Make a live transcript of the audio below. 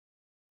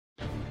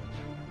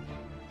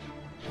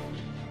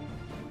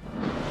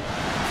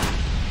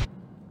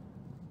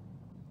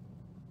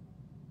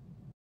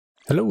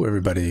Hello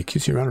everybody,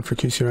 QC Runner for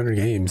QC Runner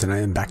Games, and I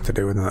am back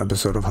today with another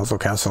episode of Hustle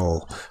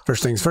Castle.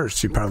 First things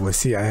first, you probably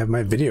see I have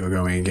my video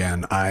going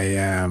again. I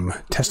am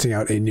testing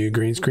out a new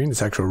green screen.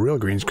 It's actual real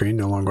green screen,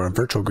 no longer a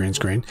virtual green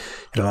screen.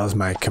 It allows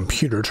my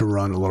computer to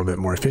run a little bit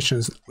more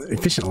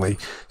efficiently,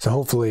 so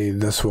hopefully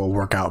this will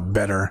work out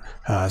better.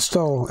 It's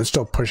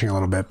still pushing a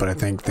little bit, but I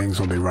think things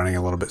will be running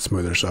a little bit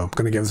smoother, so I'm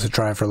going to give this a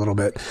try for a little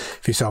bit.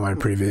 If you saw my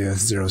previous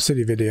Zero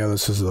City video,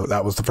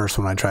 that was the first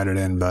one I tried it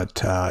in,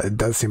 but it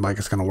does seem like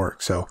it's going to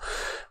work, so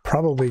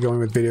probably going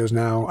with videos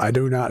now. I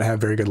do not have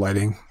very good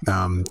lighting.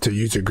 To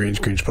use a green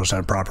screen, you're supposed to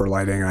have proper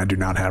lighting, and I do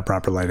not have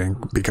proper lighting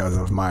because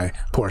of my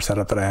poor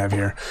setup that I have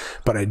here.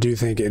 But I do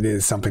think it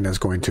is something that's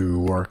going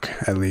to work,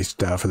 at least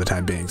for the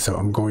time being. So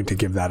I'm going to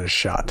give that a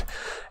shot.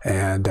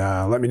 And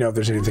let me know if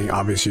there's anything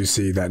obvious you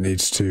see that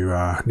needs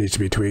to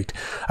be tweaked.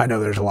 I know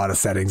there's a lot of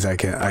settings I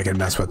can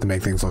mess with to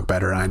make things look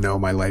better. I know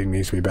my lighting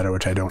needs to be better,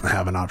 which I don't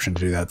have an option to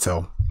do that.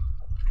 So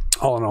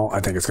all in all, I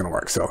think it's going to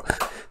work. So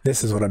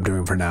this is what I'm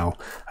doing for now.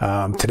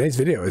 Today's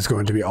video is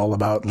going to be all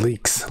about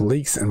leaks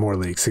and more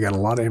leaks. We got a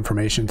lot of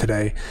information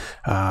today.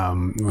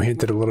 We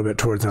hinted a little bit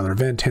towards another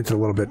event, hinted a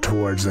little bit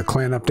towards the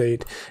clan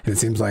update, and it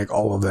seems like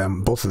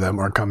both of them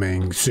are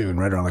coming soon,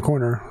 right around the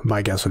corner.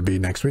 My guess would be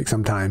next week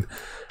sometime.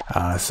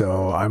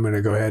 So I'm going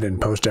to go ahead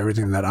and post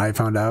everything that I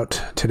found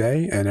out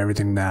today and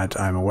everything that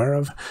I'm aware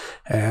of,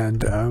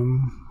 and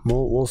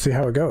we'll see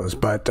how it goes.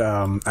 But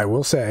I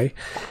will say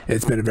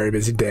it's been a very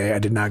busy day. I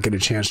did not get a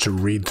chance to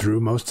read through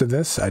most of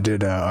this. I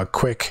did a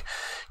quick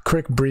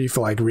brief,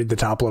 like read the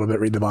top a little bit,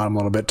 read the bottom a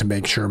little bit to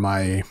make sure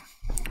my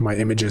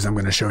images I'm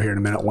going to show here in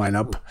a minute line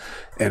up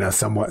in a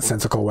somewhat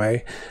sensical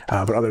way,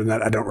 but other than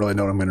that I don't really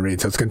know what I'm going to read,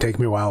 so it's going to take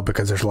me a while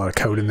because there's a lot of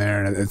code in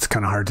there and it's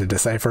kind of hard to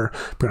decipher.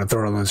 I'm going to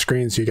throw it on the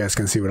screen so you guys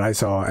can see what I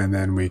saw, and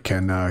then we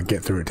can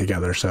get through it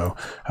together. So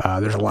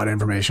there's a lot of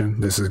information.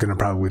 This is going to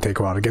probably take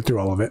a while to get through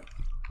all of it,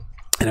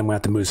 and I'm going to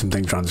have to move some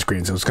things around the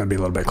screen, so it's going to be a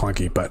little bit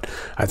clunky, but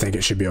I think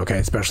it should be okay,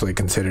 especially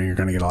considering you're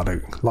going to get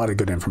a lot of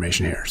good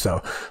information here.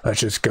 So let's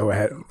just go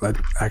ahead.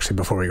 Actually,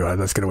 before we go ahead,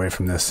 let's get away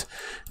from this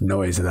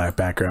noise in that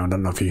background. I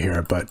don't know if you hear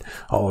it, but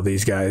all of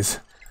these guys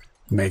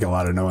make a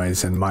lot of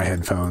noise in my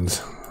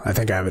headphones. I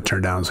think I have it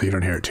turned down so you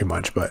don't hear it too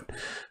much, but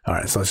all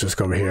right, so let's just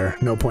go over here.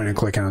 No point in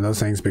clicking on those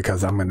things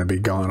because I'm going to be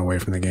gone away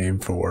from the game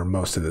for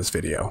most of this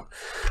video.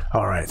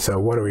 All right, so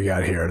what do we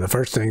got here? The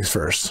first things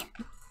first.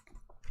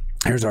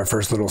 Here's our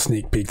first little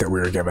sneak peek that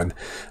we were given.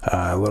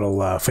 A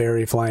little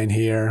fairy flying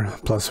here,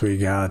 plus we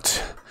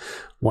got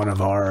one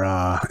of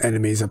our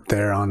enemies up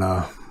there on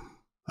a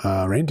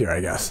reindeer,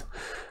 I guess,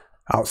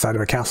 outside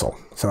of a castle.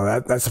 So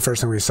that's the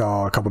first thing we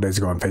saw a couple days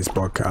ago on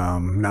Facebook.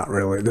 Not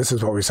really. This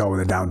is what we saw when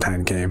the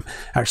downtime came.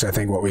 Actually, I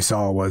think what we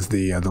saw was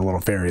the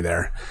little fairy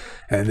there.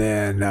 And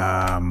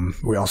then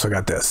we also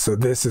got this. So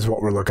this is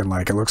what we're looking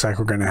like. It looks like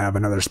we're going to have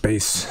another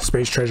space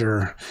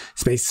treasure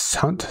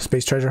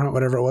hunt,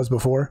 whatever it was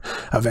before,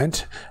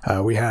 event.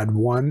 We had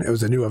one. It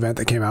was a new event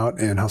that came out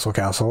in Hustle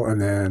Castle, and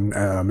then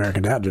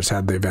American Dad just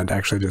had the event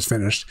actually just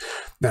finished.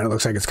 Then it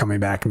looks like it's coming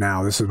back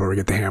now. This is where we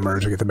get the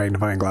hammers, we get the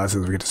magnifying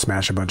glasses, we get to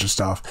smash a bunch of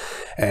stuff.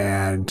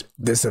 And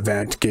this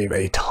event gave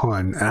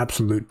an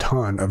absolute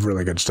ton of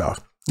really good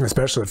stuff.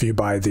 Especially if you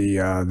buy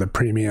the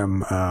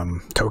premium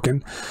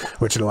token,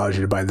 which it allows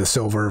you to buy the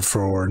silver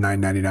for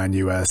 $9.99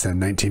 US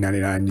and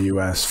 $19.99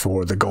 US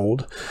for the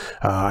gold.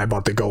 I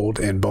bought the gold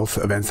in both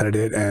events that I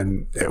did,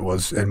 and it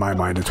was, in my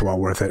mind, it's well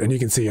worth it. And you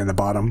can see in the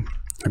bottom,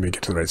 let me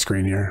get to the right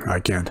screen here.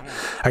 I can't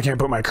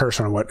put my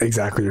cursor on what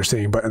exactly you're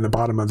seeing, but in the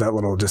bottom of that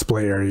little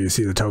display area, you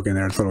see the token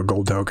there. It's a little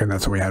gold token.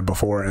 That's what we had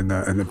before in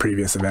the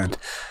previous event,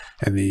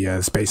 in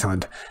the space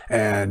hunt.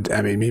 And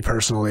I mean, me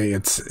personally,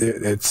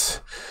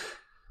 it's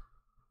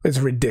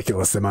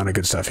ridiculous the amount of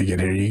good stuff you get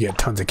here. You get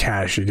tons of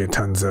cash, you get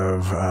tons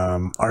of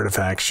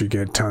artifacts, you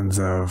get tons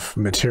of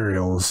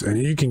materials,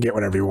 and you can get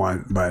whatever you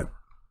want,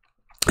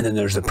 and then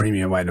there's the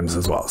premium items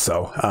as well.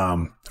 So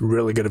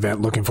really good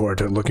event. Looking forward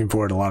to a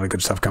lot of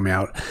good stuff coming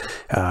out.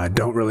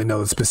 Don't really know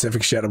the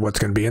specifics yet of what's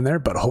going to be in there,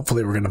 but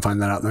hopefully we're going to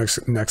find that out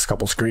next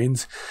couple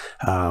screens.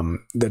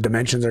 The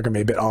dimensions are going to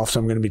be a bit off,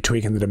 so I'm going to be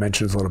tweaking the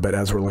dimensions a little bit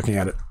as we're looking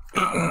at it.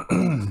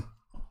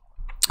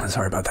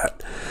 Sorry about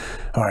that.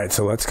 All right,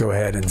 so let's go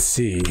ahead and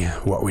see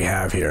what we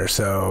have here.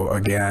 So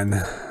again,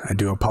 I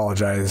do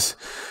apologize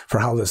for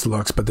how this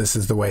looks, but this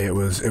is the way it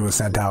was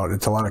sent out.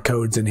 It's a lot of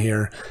codes in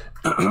here.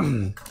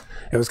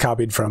 It was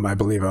copied from, I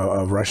believe,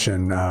 a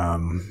Russian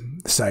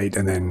site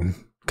and then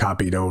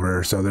copied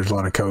over. So there's a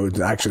lot of codes.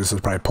 Actually, this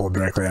was probably pulled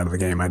directly out of the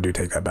game. I do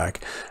take that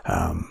back.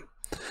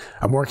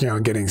 I'm working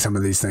on getting some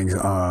of these things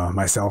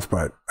myself,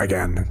 but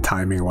again,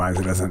 timing wise,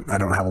 I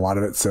don't have a lot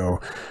of it, so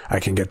I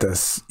can get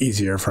this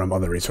easier from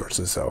other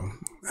resources. So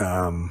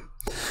all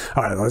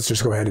right, let's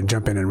just go ahead and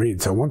jump in and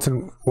read. So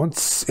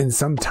once in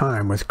some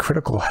time with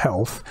critical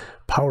health,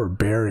 power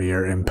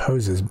barrier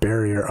imposes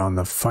barrier on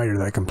the fighter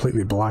that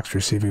completely blocks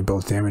receiving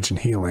both damage and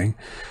healing.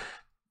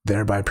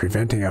 thereby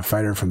preventing a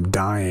fighter from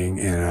dying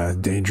in a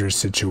dangerous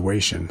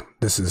situation.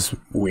 This is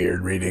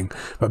weird reading,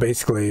 but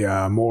basically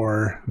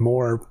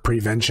more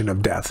prevention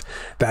of death.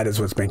 That is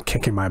what's been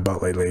kicking my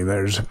butt lately.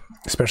 There's,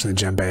 especially in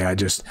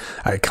Genbei,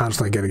 I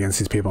constantly get against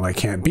these people and I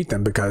can't beat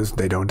them because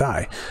they don't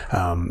die.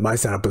 My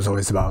setup is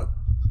always about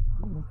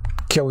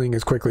killing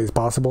as quickly as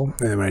possible,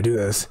 and when I do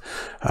this,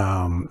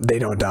 they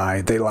don't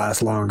die, they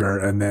last longer,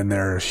 and then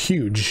their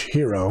huge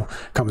hero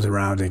comes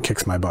around and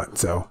kicks my butt.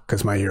 So,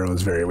 because my hero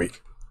is very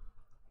weak.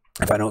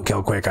 If I don't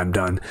kill quick, I'm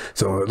done.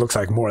 So it looks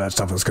like more of that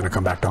stuff is going to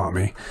come back to haunt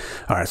me.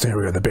 Alright, so here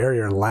we go. The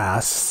barrier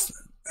lasts,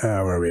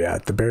 where are we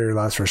at? The barrier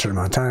lasts for a certain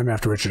amount of time,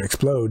 after which it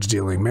explodes,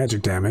 dealing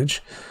magic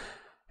damage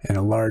in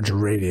a large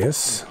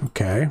radius.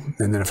 Okay,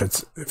 and then if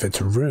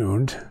it's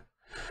ruined,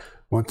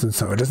 once and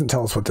so it doesn't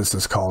tell us what this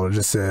is called. It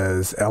just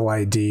says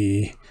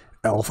LID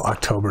Elf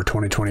October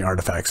 2020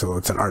 artifact, so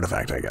it's an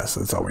artifact, I guess.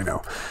 That's all we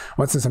know.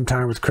 Once in some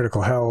time with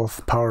critical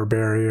health, power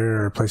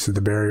barrier places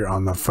the barrier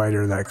on the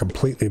fighter that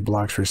completely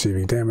blocks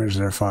receiving damage.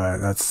 Therefore,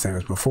 that's the same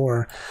as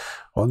before.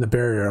 Well, in the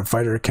barrier, a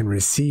fighter can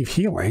receive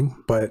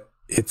healing, but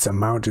its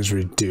amount is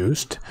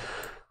reduced.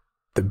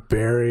 The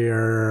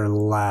barrier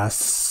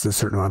lasts a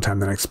certain amount of time,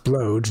 then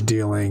explodes,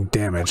 dealing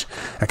damage.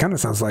 That kind of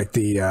sounds like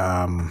the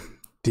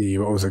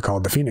what was it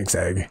called? The Phoenix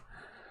Egg,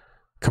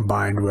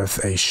 combined with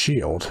a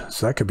shield.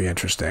 So that could be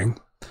interesting.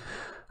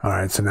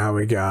 Alright, so now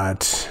we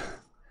got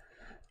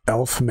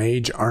Elf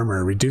Mage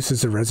Armor.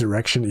 Reduces the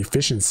resurrection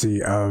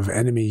efficiency of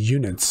enemy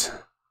units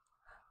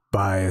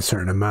by a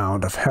certain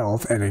amount of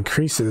health and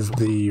increases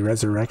the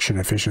resurrection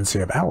efficiency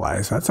of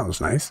allies. That sounds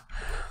nice.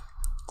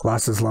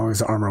 Lasts as long as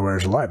the armor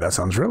wears alive. That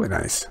sounds really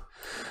nice.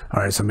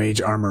 Alright, so Mage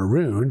Armor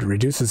Ruined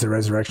reduces the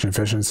resurrection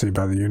efficiency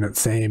by the unit.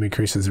 Same,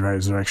 increases the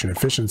resurrection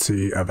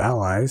efficiency of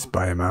allies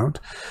by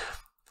amount.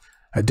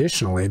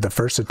 Additionally, the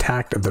first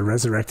attack of the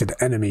resurrected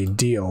enemy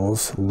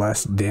deals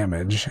less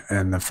damage,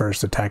 and the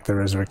first attack of the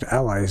resurrected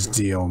allies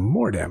deal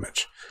more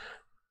damage.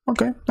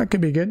 Okay, that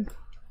could be good.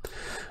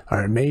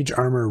 Alright, Mage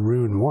Armor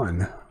Rune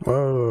 1.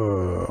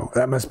 Whoa,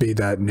 that must be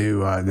that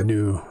new, the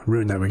new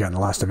rune that we got in the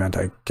last event,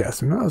 I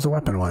guess. No, it was a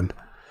weapon one.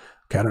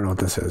 Okay, I don't know what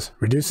this is.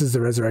 Reduces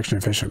the resurrection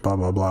efficient, blah,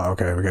 blah, blah.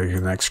 Okay, we gotta get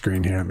to the next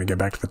screen here. Let me get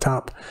back to the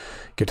top,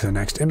 get to the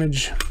next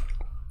image.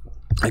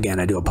 Again,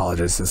 I do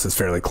apologize, this is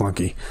fairly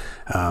clunky.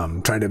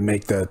 Trying to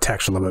make the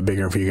text a little bit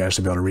bigger for you guys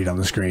to be able to read on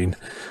the screen.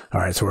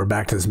 Alright, so we're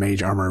back to this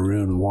Mage Armor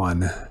Rune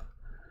 1.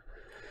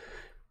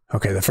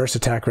 Okay, the first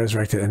attack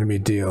resurrected enemy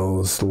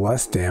deals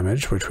less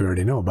damage, which we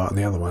already know about in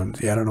the other one.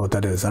 Yeah, I don't know what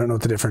that is. I don't know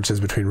what the difference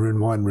is between Rune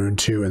 1, Rune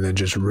 2, and then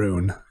just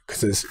Rune.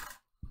 Because this,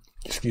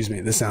 excuse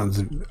me, this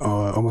sounds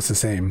almost the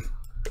same.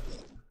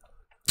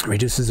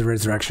 Reduces the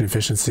resurrection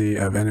efficiency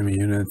of enemy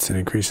units and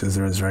increases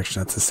the resurrection.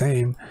 That's the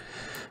same.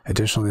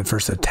 Additionally, the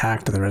first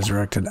attack to the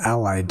resurrected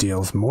ally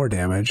deals more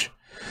damage.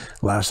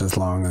 Lasts as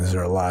long as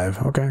they're alive.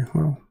 Okay,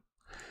 well,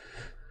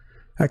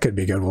 that could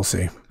be good. We'll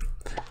see.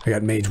 We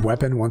got Mage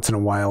Weapon. Once in a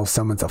while,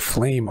 summons a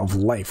flame of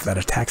life that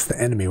attacks the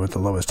enemy with the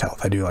lowest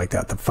health. I do like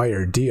that. The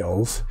fire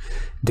deals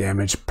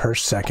damage per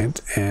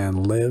second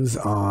and lives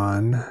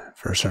on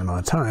for a certain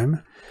amount of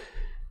time.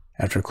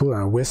 After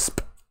cooldown, a wisp.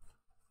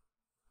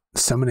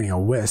 Summoning a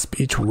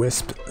wisp. Each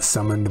wisp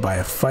summoned by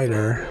a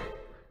fighter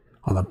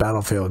on the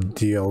battlefield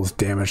deals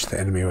damage to the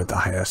enemy with the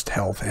highest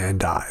health and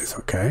dies.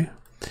 Okay.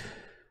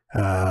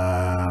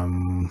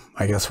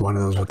 I guess one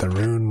of those with the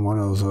rune, one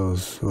of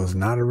those was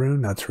not a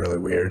rune. That's really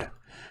weird.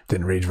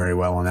 Didn't read very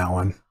well on that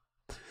one.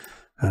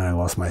 And I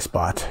lost my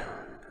spot.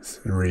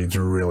 It reads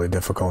really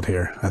difficult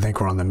here. I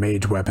think we're on the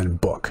Mage Weapon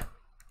book.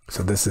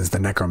 So this is the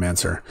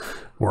Necromancer.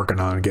 Working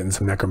on getting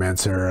some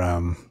Necromancer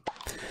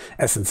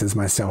essences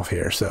myself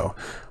here. So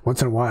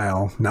once in a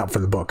while, not for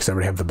the book, because I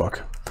already have the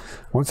book.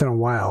 Once in a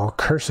while,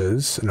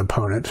 curses an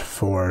opponent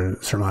for a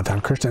certain amount of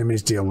time. Cursed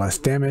enemies deal less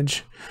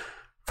damage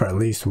for at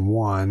least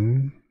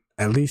one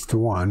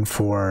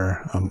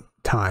for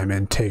time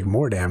and take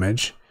more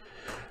damage.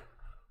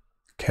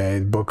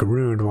 Okay, Book of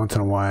Ruined. Once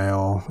in a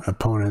while,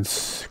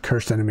 opponents,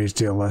 cursed enemies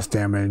deal less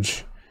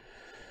damage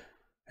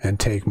and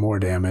take more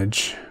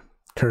damage.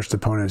 Cursed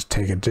opponents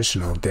take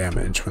additional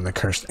damage when the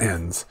curse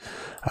ends.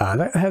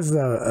 That has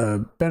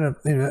a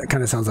benefit. You know, that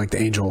kind of sounds like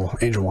the angel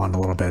wand a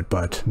little bit,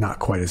 but not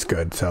quite as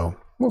good. So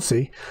we'll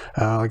see.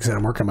 Like I said,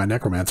 I'm working on my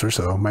Necromancer,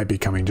 so it might be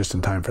coming just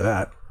in time for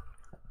that.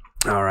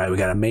 All right, we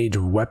got a Mage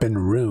Weapon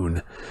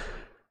Rune.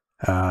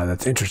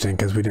 That's interesting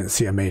because we didn't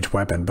see a Mage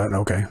Weapon, but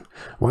okay.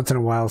 Once in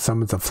a while,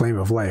 summons a Flame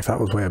of Life. That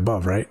was way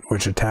above, right?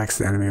 Which attacks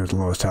the enemy with the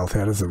lowest health.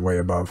 That is way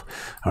above.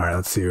 All right,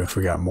 let's see if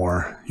we got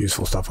more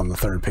useful stuff on the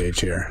third page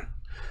here.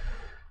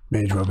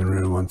 Mage Weapon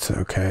Rune once.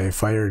 Okay,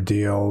 fire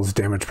deals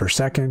damage per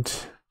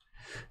second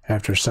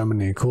after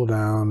summoning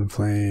cooldown.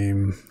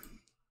 Flame.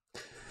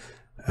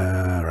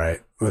 All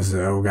right, we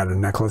got a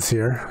necklace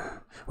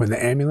here. When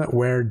the amulet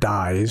wearer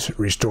dies,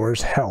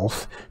 restores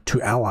health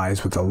to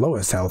allies with the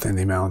lowest health in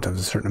the amount of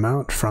a certain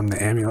amount from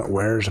the amulet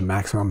wearer's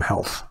maximum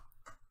health.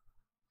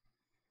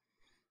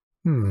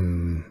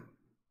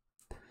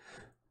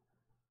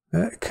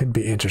 That could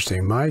be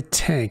interesting. My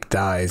tank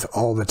dies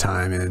all the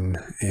time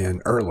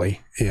in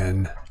early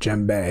in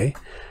Gem Bay.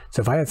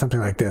 So if I had something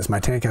like this, my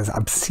tank has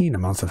obscene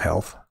amounts of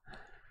health.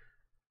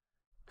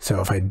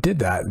 So if I did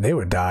that, they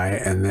would die,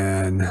 and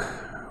then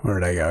where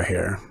would I go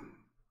here?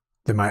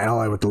 Then my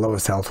ally with the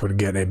lowest health would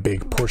get a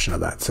big portion of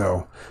that.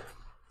 So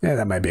yeah,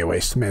 that might be a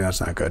waste. Maybe that's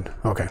not good.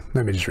 Okay,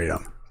 let me just read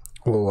on.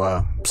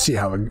 We'll see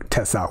how it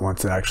tests out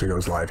once it actually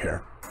goes live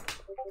here.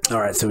 All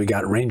right, so we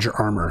got Ranger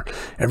Armor.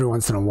 Every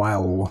once in a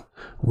while,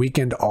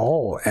 weakened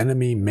all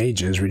enemy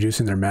mages,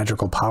 reducing their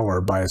magical power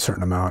by a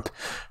certain amount.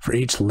 For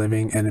each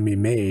living enemy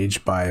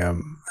mage by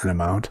an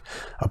amount.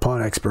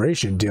 Upon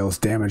expiration, deals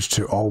damage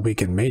to all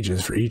weakened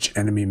mages for each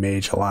enemy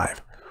mage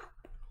alive.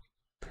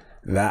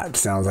 That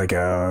sounds like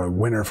a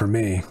winner for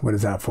me. What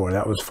is that for?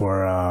 That was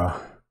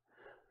for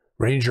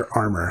Ranger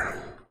Armor.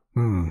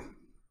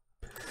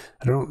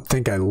 I don't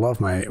think I love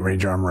my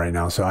Ranger Armor right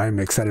now, so I'm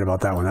excited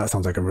about that one. That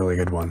sounds like a really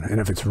good one. And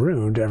if it's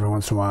ruined, every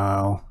once in a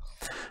while,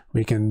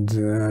 weakened,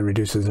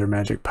 reduces their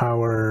magic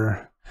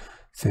power.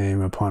 Same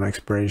upon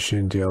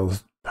expiration,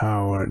 deals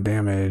power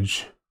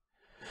damage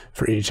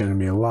for each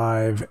enemy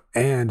alive,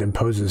 and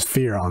imposes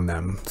fear on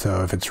them.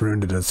 So if it's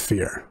ruined, it does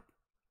fear.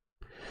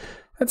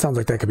 That sounds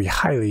like that could be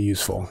highly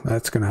useful.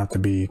 That's going to have to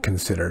be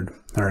considered.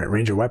 All right,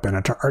 Ranger Weapon.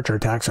 Archer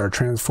attacks are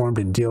transformed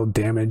and deal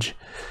damage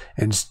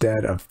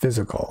instead of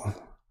physical.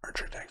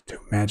 Archer attacks do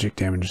magic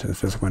damage to the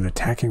physical. When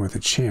attacking with a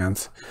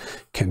chance,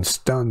 can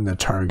stun the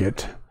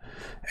target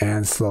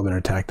and slow their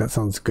attack. That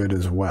sounds good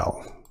as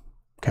well.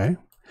 Okay.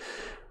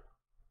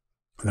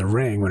 The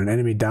ring. When an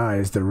enemy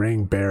dies, the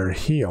ring bearer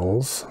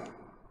heals.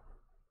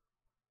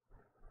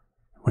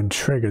 When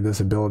triggered, this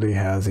ability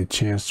has a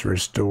chance to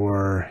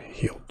restore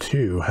heal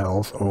 2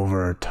 health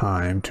over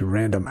time to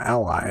random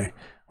ally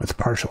with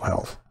partial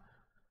health.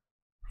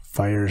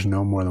 Fires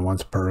no more than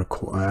once per... I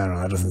don't know,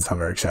 that doesn't sound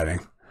very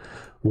exciting.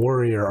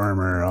 Warrior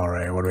Armor. All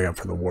right, what do we have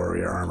for the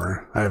Warrior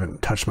Armor? I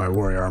haven't touched my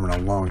Warrior Armor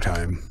in a long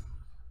time.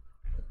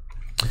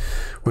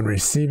 When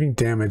receiving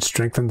damage,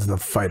 strengthens the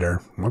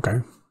fighter. Okay,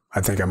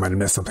 I think I might have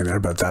missed something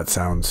there, but that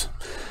sounds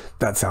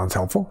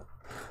helpful.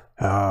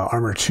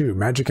 Armor 2,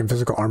 magic and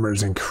physical armor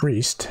is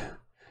increased,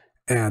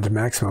 and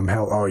maximum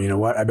health. Oh, you know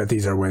what? I bet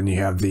these are when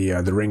you have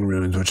the ring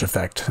runes, which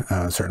affect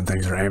certain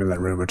things, or amulet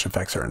rune, which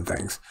affects certain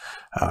things.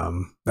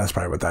 That's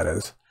probably what that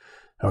is.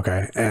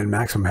 Okay, and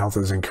maximum health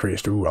is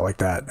increased. Ooh, I like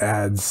that.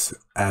 Adds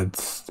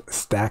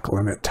stack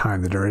limit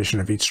time, the duration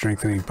of each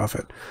strengthening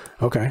buffet.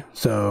 Okay,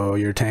 so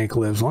your tank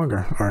lives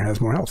longer or has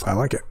more health. I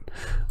like it.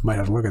 Might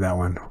have to look at that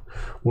one.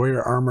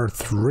 Warrior Armor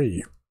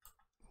 3.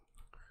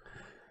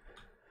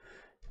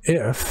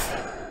 If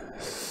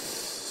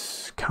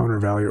counter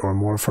value or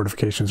more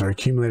fortifications are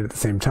accumulated at the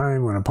same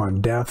time, when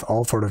upon death,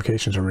 all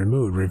fortifications are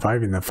removed,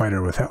 reviving the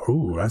fighter with health.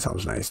 Ooh, that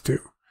sounds nice too.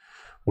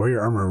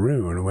 Warrior Armor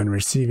Rune. When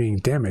receiving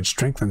damage,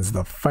 strengthens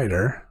the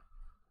fighter.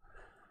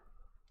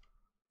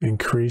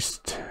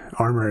 Increased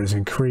armor is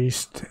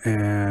increased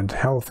and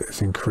health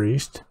is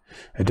increased.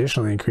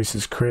 Additionally,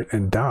 increases crit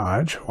and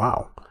dodge.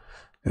 Wow.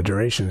 The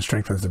duration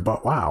strengthens the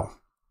butt. Wow.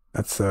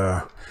 That's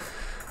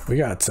we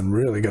got some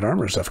really good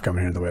armor stuff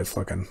coming here the way it's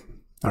looking.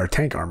 Our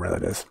tank armor,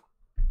 that is.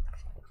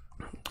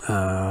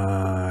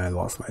 I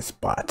lost my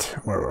spot.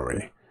 Where were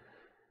we?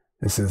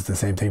 This is the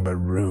same thing but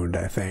ruined,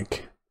 I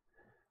think.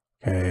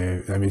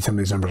 Okay, I mean, some of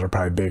these numbers are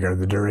probably bigger.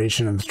 The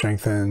duration of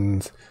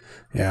strengthens.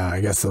 Yeah,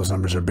 I guess those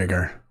numbers are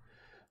bigger.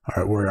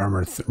 All right, Warrior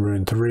Armor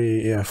Rune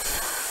 3.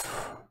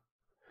 If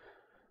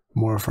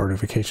more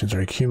fortifications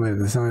are accumulated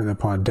at the time,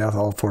 upon death,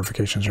 all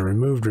fortifications are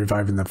removed,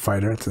 reviving the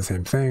fighter. It's the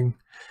same thing.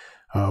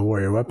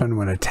 Warrior Weapon.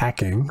 When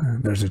attacking,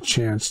 there's a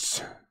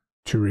chance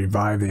to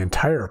revive the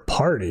entire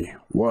party.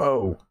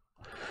 Whoa.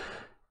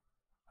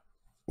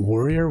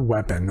 Warrior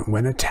Weapon.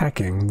 When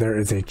attacking, there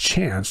is a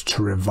chance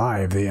to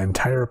revive the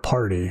entire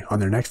party. On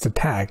their next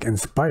attack,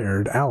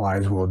 inspired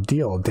allies will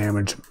deal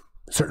damage,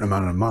 certain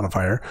amount of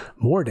modifier,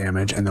 more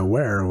damage, and the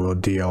wearer will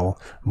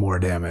deal more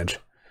damage.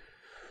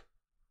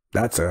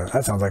 That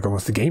sounds like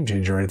almost a game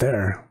changer right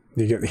there.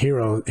 You get the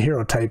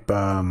hero type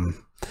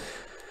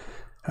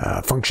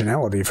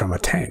functionality from a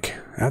tank.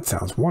 That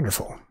sounds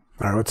wonderful. All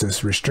right, what's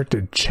this?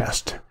 Restricted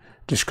chest.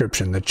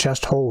 Description: the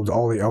chest holds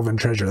all the elven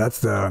treasure. That's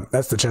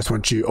the chest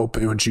once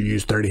you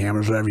use 30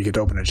 hammers, whatever, you get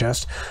to open a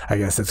chest. I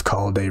guess it's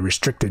called a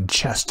restricted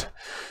chest.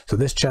 So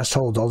this chest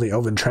holds all the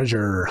Elven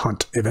Treasure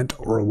Hunt event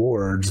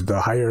rewards,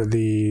 the higher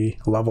the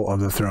level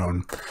of the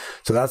throne.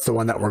 So that's the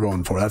one that we're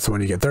going for. That's the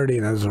one you get 30,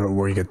 and that's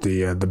where you get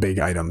the big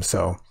items.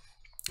 So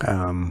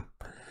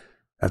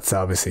that's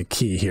obviously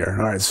key here.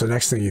 All right, so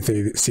next thing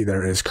you see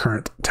there is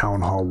current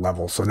town hall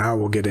level. So now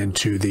we'll get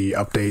into the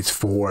updates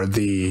for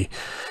the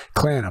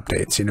clan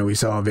updates. You know, we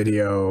saw a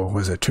video,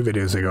 was it 2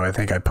 videos ago? I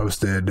think I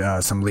posted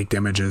some leaked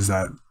images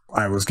that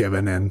I was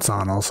given and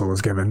San also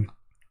was given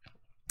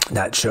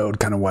that showed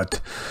kind of what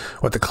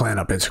the clan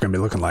updates are going to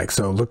be looking like.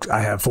 So look,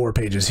 I have 4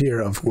 pages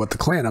here of what the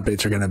clan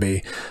updates are going to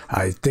be.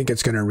 I think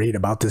it's going to read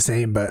about the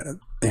same, but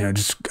you know,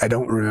 just I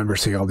don't remember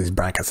seeing all these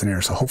brackets in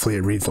here, so hopefully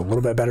it reads a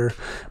little bit better.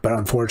 But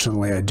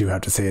unfortunately, I do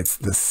have to say it's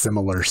the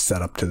similar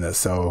setup to this.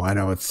 So I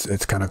know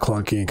it's kind of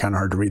clunky and kind of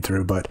hard to read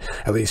through, but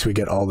at least we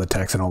get all the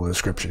text and all the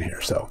description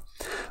here. So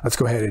let's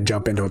go ahead and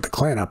jump into the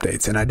clan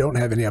updates. And I don't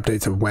have any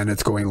updates of when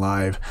it's going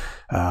live,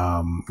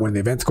 when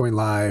the event's going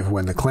live,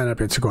 when the clan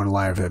updates are going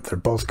live, if they're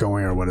both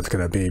going, or what it's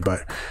going to be.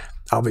 But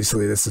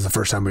obviously, this is the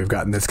first time we've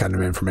gotten this kind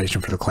of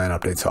information for the clan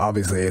update. So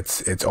obviously,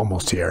 it's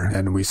almost here.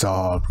 And we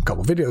saw a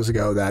couple videos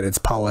ago that it's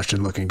polished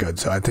and looking good.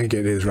 So I think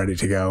it is ready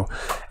to go,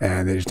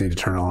 and they just need to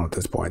turn it on at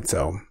this point.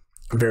 So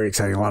very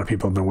exciting. A lot of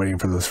people have been waiting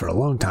for this for a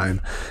long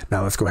time.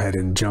 Now let's go ahead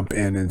and jump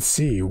in and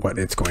see what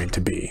it's going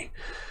to be.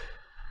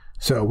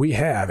 So we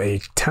have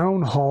a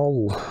town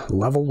hall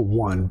level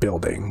 1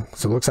 building.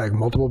 So it looks like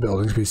multiple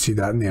buildings. We see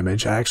that in the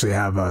image. I actually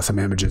have some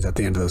images at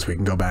the end of this. We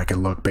can go back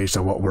and look based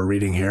on what we're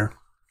reading here.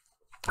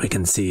 We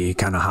can see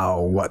kind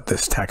of what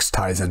this text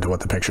ties into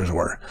what the pictures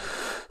were.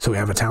 So we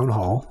have a town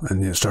hall,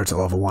 and it starts at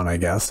level 1, I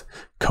guess.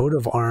 Coat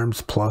of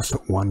arms plus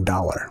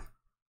 $1.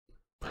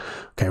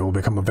 Okay, will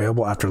become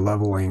available after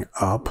leveling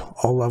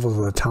up. All levels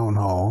of the town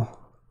hall.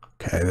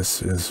 Okay,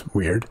 this is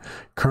weird.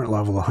 Current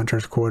level of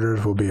Hunter's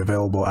Quarters will be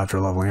available after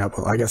leveling up.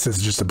 I guess this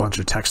is just a bunch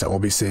of text that we'll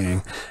be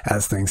seeing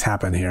as things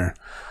happen here.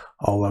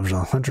 All levels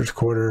of Hunter's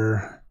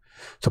Quarter.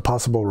 So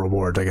possible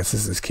rewards. I guess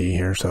this is key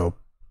here. So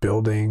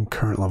building,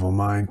 current level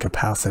mine,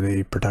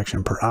 capacity,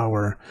 protection per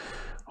hour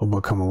will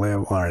become a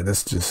layout. All right,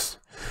 this is just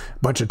a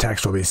bunch of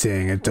text we'll be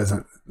seeing. It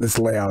doesn't, this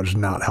layout is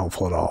not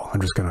helpful at all.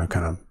 I'm just going to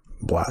kind of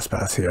blast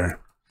past here.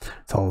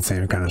 It's all the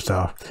same kind of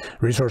stuff.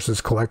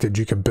 Resources collected.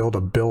 You can build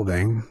a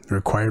building.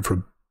 Required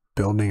for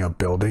building a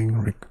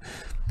building.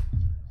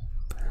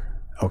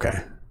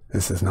 Okay,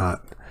 this is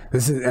not,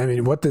 this is, I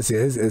mean, what this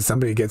is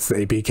somebody gets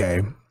the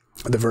APK,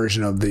 the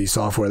version of the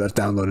software that's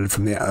downloaded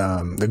from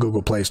the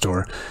Google Play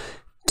Store,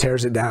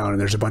 tears it down,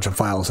 and there's a bunch of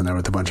files in there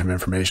with a bunch of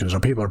information.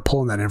 So people are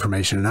pulling that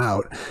information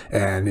out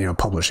and, you know,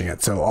 publishing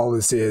it. So all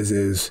this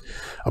is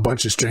a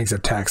bunch of strings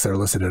of text that are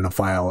listed in a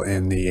file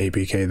in the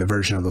APK, the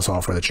version of the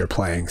software that you're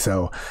playing.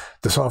 So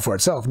the software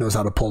itself knows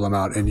how to pull them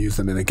out and use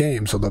them in the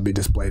game, so they'll be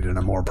displayed in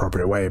a more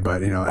appropriate way.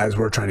 But, you know, as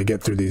we're trying to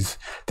get through these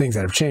things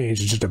that have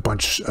changed, it's just a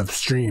bunch of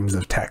streams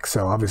of text.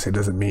 So obviously it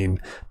doesn't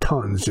mean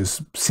tons,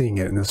 just seeing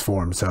it in this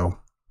form. So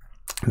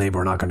maybe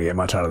we're not going to get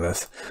much out of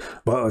this,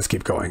 but let's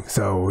keep going.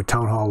 So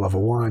Town Hall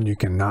level 1, you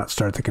cannot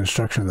start the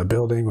construction of the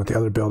building with the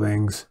other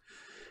buildings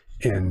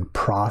in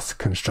pros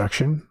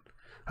construction.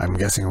 I'm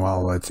guessing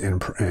while it's in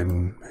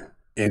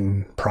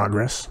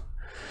progress.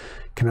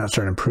 Cannot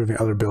start improving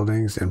other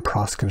buildings in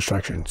pros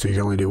construction. So you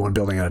can only do one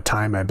building at a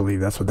time. I believe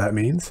that's what that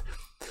means.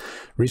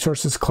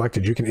 Resources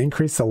collected. You can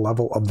increase the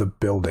level of the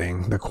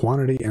building. The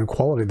quantity and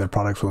quality of the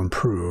products will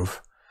improve.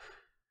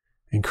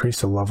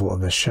 Increase the level of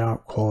the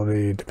shop.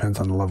 Quality depends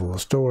on the level of the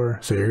store.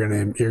 So you're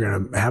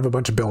gonna have a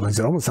bunch of buildings.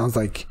 It almost sounds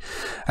like,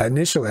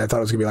 initially I thought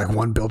it was gonna be like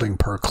one building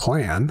per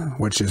clan,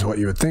 which is what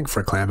you would think for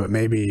a clan, but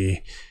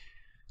maybe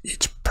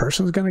each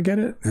person's gonna get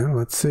it. You know,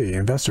 let's see.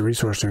 Invest a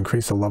resource to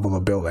increase the level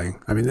of the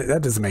building. I mean,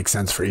 that doesn't make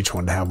sense for each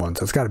one to have one.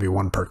 So it's got to be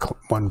one per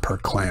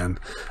clan.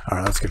 All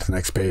right, let's get to the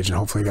next page, and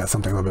hopefully we got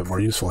something a little bit more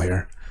useful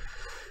here.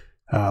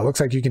 Looks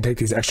like you can take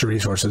these extra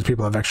resources.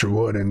 People have extra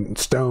wood and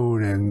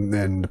stone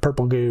and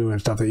purple goo and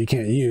stuff that you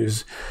can't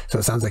use. So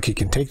it sounds like you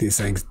can take these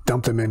things,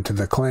 dump them into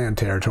the clan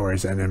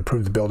territories, and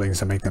improve the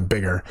buildings and make them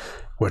bigger,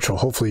 which will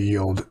hopefully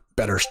yield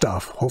better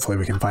stuff. Hopefully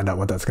we can find out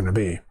what that's going to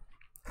be.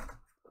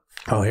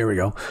 Oh, here we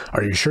go.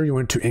 Are you sure you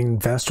want to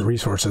invest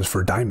resources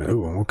for diamond?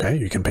 Ooh, okay.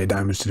 You can pay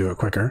diamonds to do it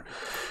quicker.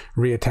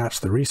 Reattach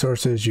the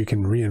resources. You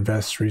can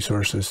reinvest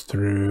resources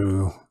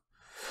through...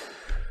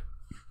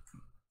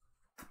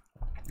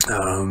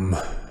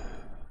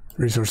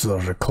 resources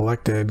that are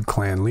collected.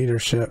 Clan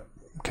leadership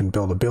can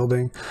build a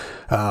building.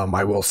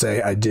 I will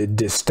say I did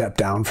just step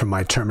down from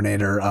my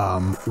Terminator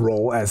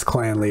role as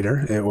clan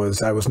leader.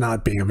 I was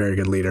not being a very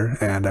good leader,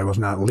 and I was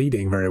not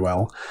leading very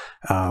well,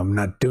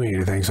 not doing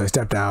anything. So I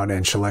stepped down,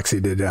 and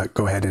Shalexi did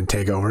go ahead and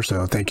take over.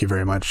 So thank you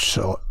very much,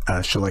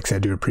 Shalexi. I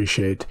do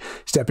appreciate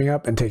stepping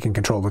up and taking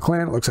control of the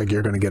clan. It looks like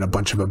you're going to get a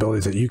bunch of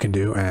abilities that you can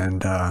do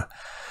and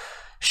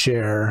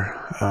share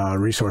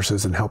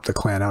resources and help the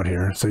clan out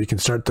here. So you can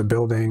start the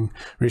building.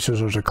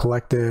 Resources are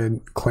collected.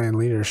 Clan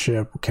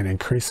leadership can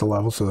increase the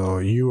level, so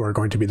you are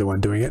going to be the one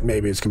doing it.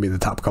 Maybe it's going to be the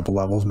top couple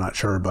levels, I'm not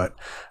sure, but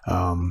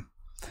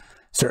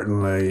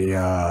certainly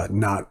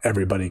not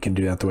everybody can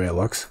do that the way it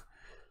looks.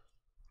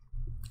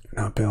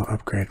 Not build,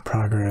 upgrade,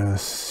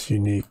 progress,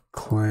 unique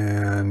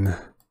clan.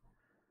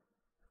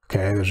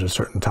 Okay, there's a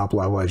certain top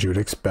level as you would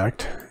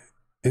expect.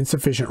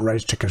 Insufficient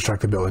rights to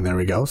construct the building. There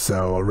we go.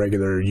 So a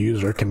regular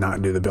user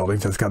cannot do the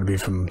building, so it's got to be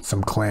from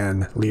some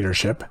clan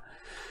leadership.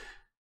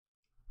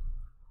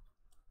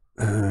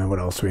 What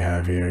else we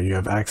have here? You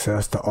have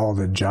access to all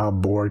the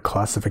job board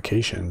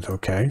classifications.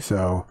 Okay,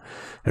 so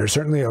there's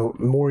certainly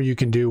more you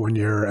can do when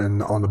you're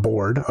on the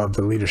board of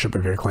the leadership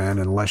of your clan,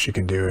 and less you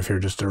can do if you're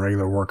just a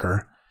regular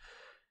worker.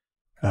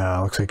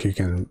 Looks like you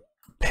can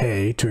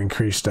pay to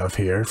increase stuff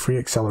here. Free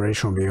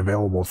acceleration will be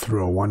available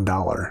through a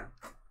 $1.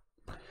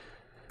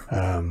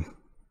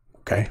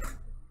 okay.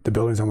 The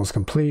building's almost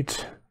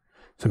complete.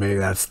 So maybe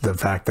that's the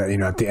fact that, you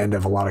know, at the end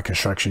of a lot of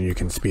construction, you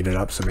can speed it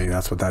up. So maybe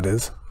that's what that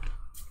is.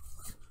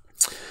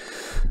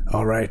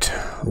 All right.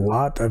 A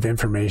lot of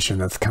information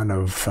that's kind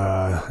of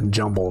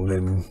jumbled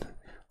and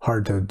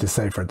hard to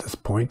decipher at this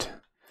point.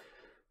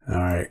 All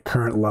right.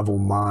 Current level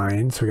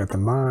mine. So we got the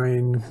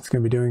mine. It's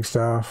going to be doing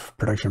stuff.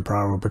 Production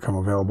power will become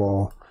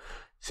available.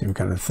 Same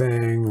kind of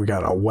thing. We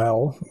got a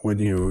well.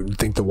 Would you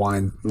think the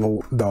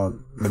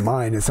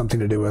mine is something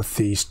to do with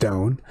the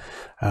stone?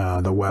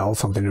 The well,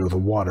 something to do with the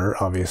water,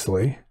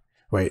 obviously.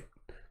 Wait,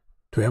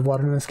 do we have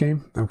water in this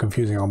game? I'm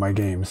confusing all my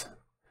games.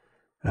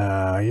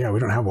 Yeah, we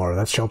don't have water.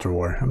 That's Shelter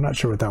War. I'm not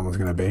sure what that one's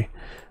going to be.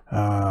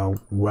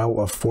 Well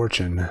of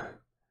Fortune.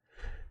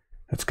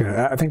 That's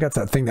gonna. I think that's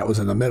that thing that was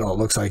in the middle. It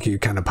looks like you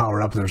kind of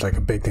power up and there's like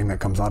a big thing that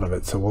comes out of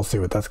it. So we'll see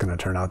what that's going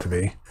to turn out to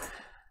be.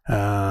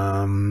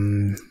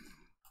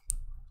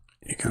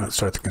 You can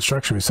start the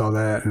construction. We saw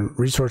that. And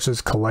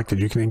resources collected.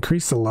 You can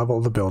increase the level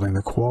of the building.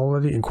 The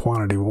quality and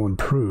quantity will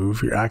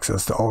improve your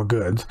access to all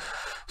goods.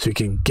 So you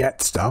can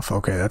get stuff.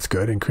 Okay, that's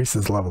good.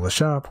 Increases the level of the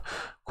shop.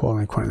 Quality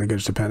and quantity of the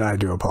goods depend. I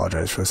do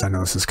apologize for this. I know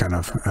this is kind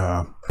of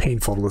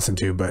painful to listen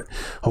to, but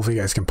hopefully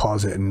you guys can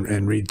pause it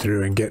and read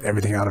through and get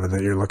everything out of it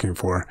that you're looking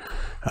for.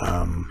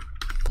 All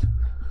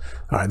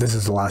right, this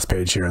is the last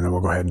page here, and then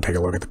we'll go ahead and take a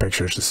look at the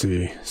pictures to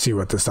see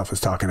what this stuff is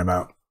talking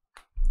about.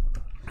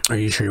 Are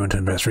you sure you want to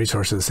invest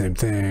resources? Same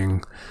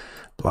thing.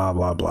 Blah,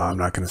 blah, blah. I'm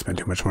not going to spend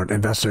too much more.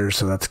 Investors,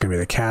 so that's going to be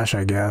the cash,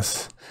 I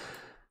guess.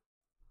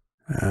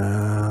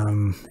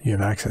 You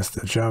have access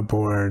to job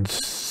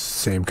boards.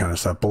 Same kind of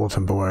stuff.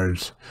 Bulletin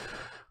boards.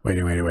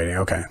 Waiting.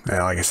 Okay.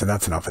 Like I said,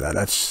 that's enough of that.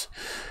 That's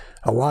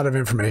a lot of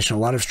information, a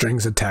lot of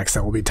strings of text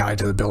that will be tied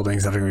to the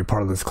buildings that are going to be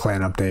part of this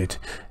clan update.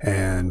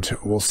 And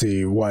we'll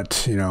see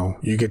what, you know,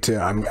 you get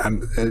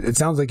to, it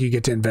sounds like you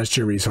get to invest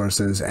your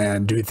resources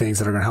and do things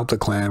that are going to help the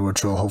clan,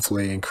 which will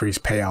hopefully increase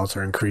payouts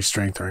or increase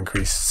strength or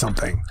increase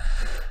something.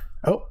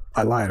 Oh,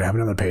 I lied. I have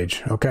another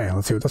page. Okay,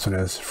 let's see what this one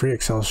is. Free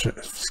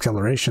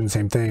acceleration,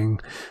 same thing.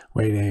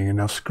 Waiting,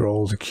 enough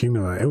scrolls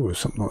accumulate. Ooh,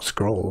 something about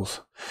scrolls.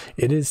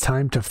 It is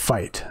time to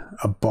fight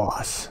a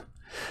boss.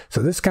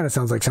 So this kind of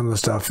sounds like some of the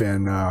stuff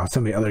in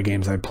some of the other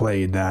games I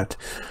played, that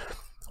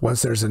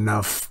once there's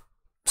enough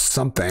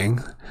something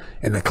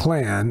in the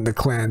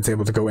clan's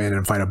able to go in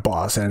and fight a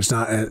boss, and it's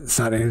not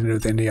anything to do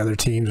with any other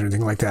teams or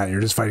anything like that. You're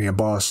just fighting a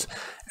boss,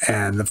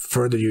 and the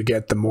further you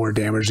get, the more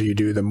damage that you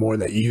do, the more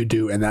that you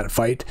do in that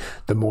fight,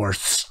 the more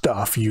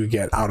stuff you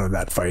get out of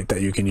that fight that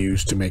you can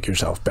use to make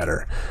yourself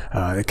better.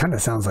 It kind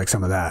of sounds like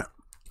some of that.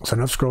 So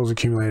enough scrolls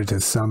accumulated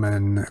to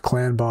summon a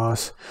clan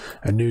boss.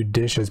 A new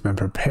dish has been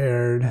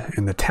prepared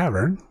in the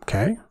tavern.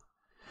 Okay.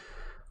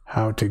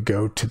 How to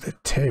go to the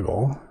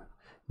table.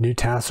 New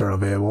tasks are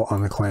available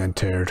on the clan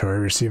territory.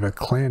 Receive a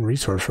clan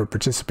resource for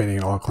participating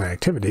in all clan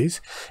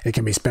activities. It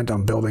can be spent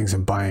on buildings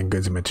and buying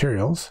goods and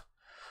materials.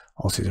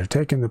 All seats are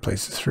taken. The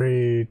place is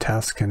free.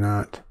 Tasks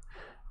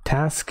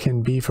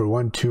can be for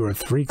 1, 2, or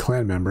 3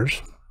 clan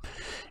members.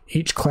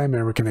 Each clan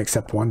member can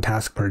accept 1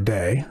 task per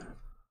day.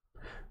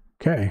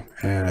 Okay,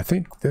 and I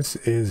think this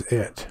is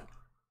it.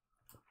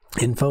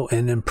 Info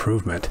and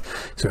improvement.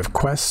 So we have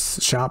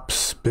quests,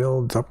 shops,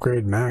 builds,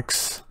 upgrade,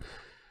 max.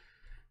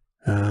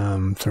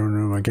 Throne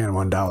room again,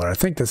 $1. I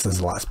think this is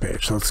the last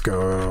page. So let's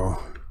go.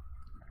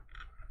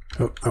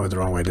 Oh, I went the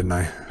wrong way, didn't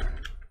I?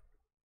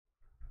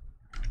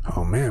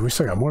 Oh man, we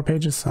still got more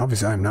pages.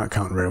 Obviously, I'm not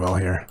counting very well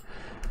here.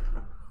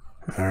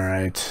 All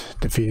right,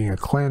 defeating a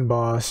clan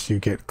boss, you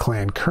get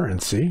clan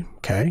currency.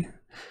 Okay.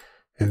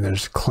 And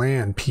there's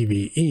clan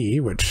PvE,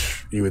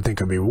 which you would think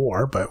would be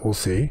war, but we'll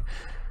see.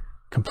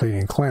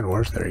 Completing clan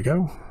wars, there you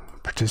go.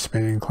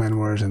 Participating in clan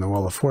wars in the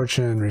Well of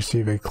Fortune,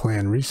 receive a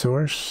clan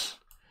resource.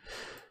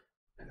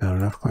 Not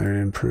enough clan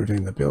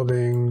improving the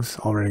buildings.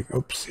 Already,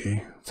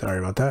 oopsie, sorry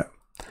about that.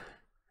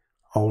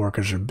 All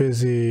workers are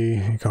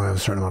busy. You can only have a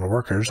certain amount of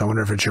workers. I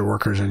wonder if it's your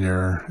workers in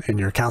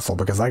your castle,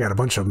 because I got a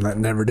bunch of them that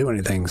never do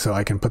anything, so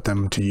I can put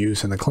them to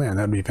use in the clan.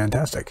 That'd be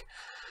fantastic.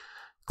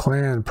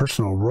 Clan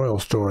personal royal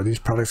store. These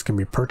products can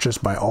be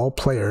purchased by all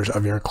players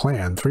of your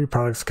clan. 3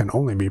 products can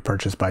only be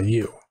purchased by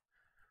you.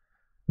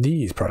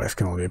 These products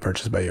can only be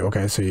purchased by you.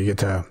 Okay, so you get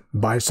to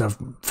buy stuff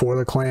for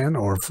the clan,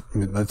 or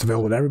that's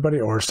available to everybody,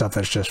 or stuff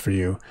that's just for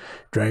you.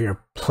 Drag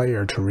your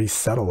player to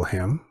resettle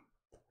him.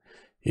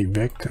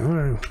 Evict.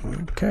 Oh,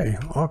 okay,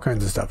 all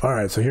kinds of stuff. All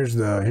right, so here's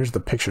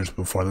the pictures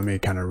before. Let me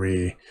kind of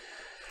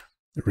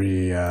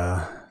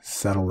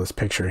settle this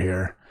picture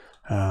here.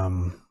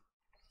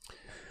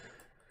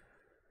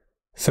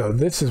 So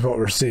this is what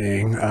we're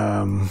seeing.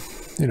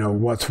 You know,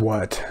 what's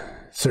what.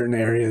 Certain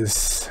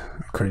areas,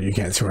 of course, you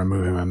can't see where I'm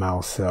moving my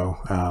mouse, so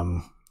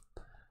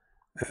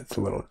it's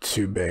a little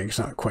too big. It's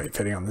not quite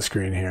fitting on the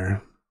screen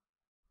here.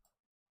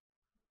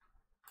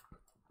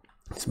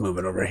 Let's move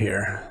it over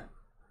here.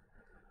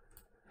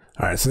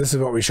 All right, so this is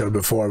what we showed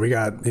before. We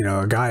got, you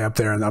know, a guy up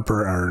there in the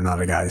upper, or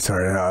not a guy,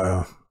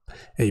 sorry,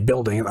 a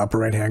building in the upper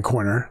right-hand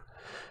corner.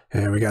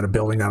 And we got a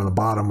building down at the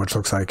bottom, which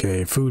looks like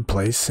a food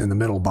place in the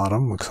middle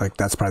bottom. Looks like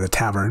that's probably the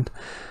tavern.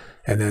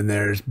 And then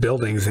there's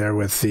buildings there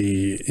with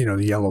the, you know,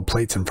 the yellow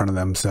plates in front of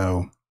them.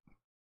 So,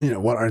 you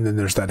know, and then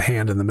there's that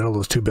hand in the middle of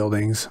those two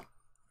buildings.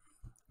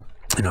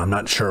 You know, I'm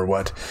not sure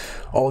what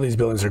all these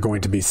buildings are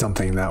going to be.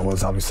 Something that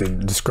was obviously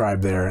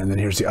described there. And then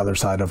here's the other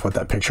side of what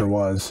that picture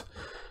was.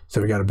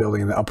 So we got a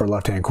building in the upper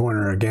left-hand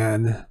corner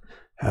again.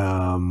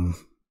 There's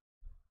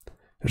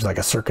like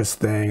a circus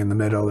thing in the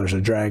middle. There's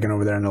a dragon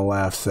over there on the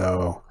left.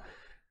 So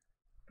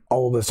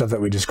all of the stuff that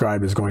we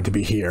described is going to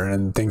be here,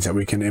 and things that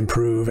we can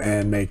improve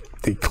and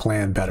make the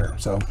clan better.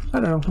 So I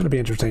don't know, it'll be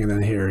interesting. And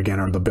then here again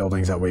are the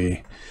buildings that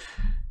we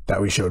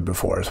showed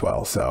before as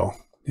well. So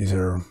these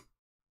are,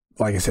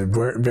 like I said,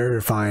 very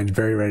refined,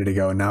 very ready to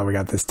go. And now we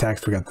got this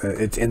text,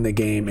 it's in the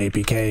game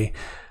APK.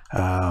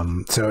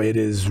 So it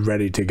is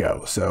ready to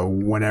go. So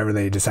whenever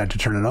they decide to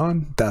turn it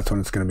on, that's when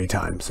it's going to be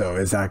time. So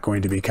is that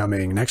going to be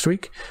coming next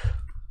week?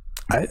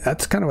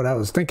 That's kind of what I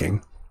was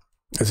thinking.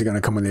 Is it going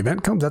to come when the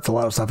event comes? That's a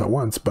lot of stuff at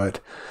once, but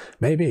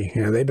maybe.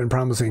 You know, they've been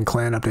promising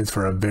clan updates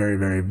for a very,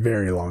 very,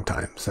 very long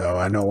time. So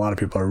I know a lot of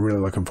people are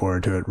really looking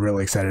forward to it,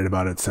 really excited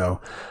about it.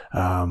 So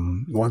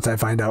once I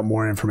find out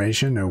more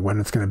information or when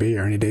it's going to be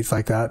or any dates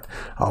like that,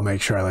 I'll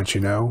make sure I let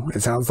you know.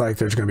 It sounds like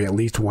there's going to be at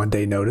least 1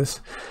 day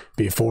notice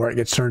before it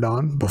gets turned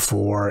on,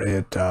 before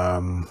it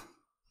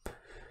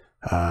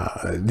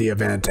the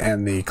event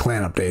and the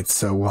clan updates,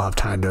 so we'll have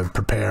time to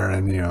prepare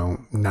and, you know,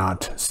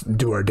 not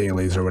do our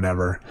dailies or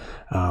whatever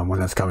when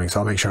that's coming. So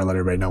I'll make sure I let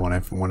everybody know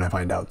when I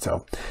find out.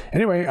 So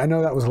anyway, I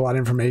know that was a lot of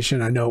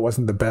information. I know it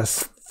wasn't the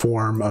best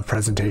form of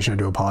presentation. I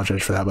do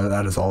apologize for that, but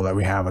that is all that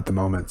we have at the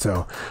moment.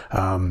 So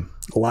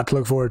a lot to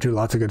look forward to,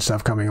 lots of good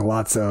stuff coming,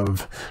 lots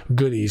of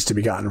goodies to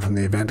be gotten from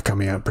the event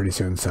coming up pretty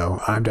soon. So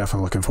I'm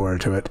definitely looking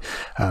forward to it.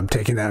 I'm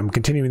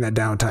continuing that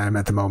downtime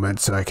at the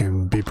moment so I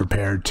can be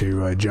prepared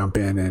to jump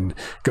in and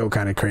go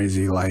kind of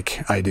crazy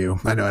like I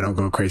do. I know I don't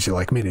go crazy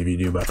like many of you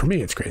do, but for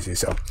me it's crazy.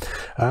 So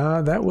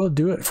that will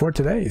do it for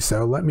today.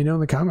 So let me know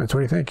in the comments,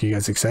 what do you think? Are you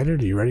guys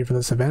excited? Are you ready for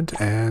this event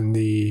and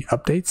the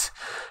updates?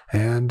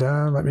 And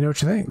let me know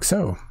what you think.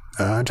 So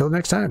until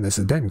next time, this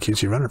has been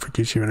QC Runner for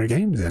QC Runner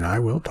Games, and I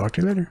will talk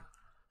to you later.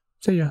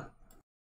 See ya.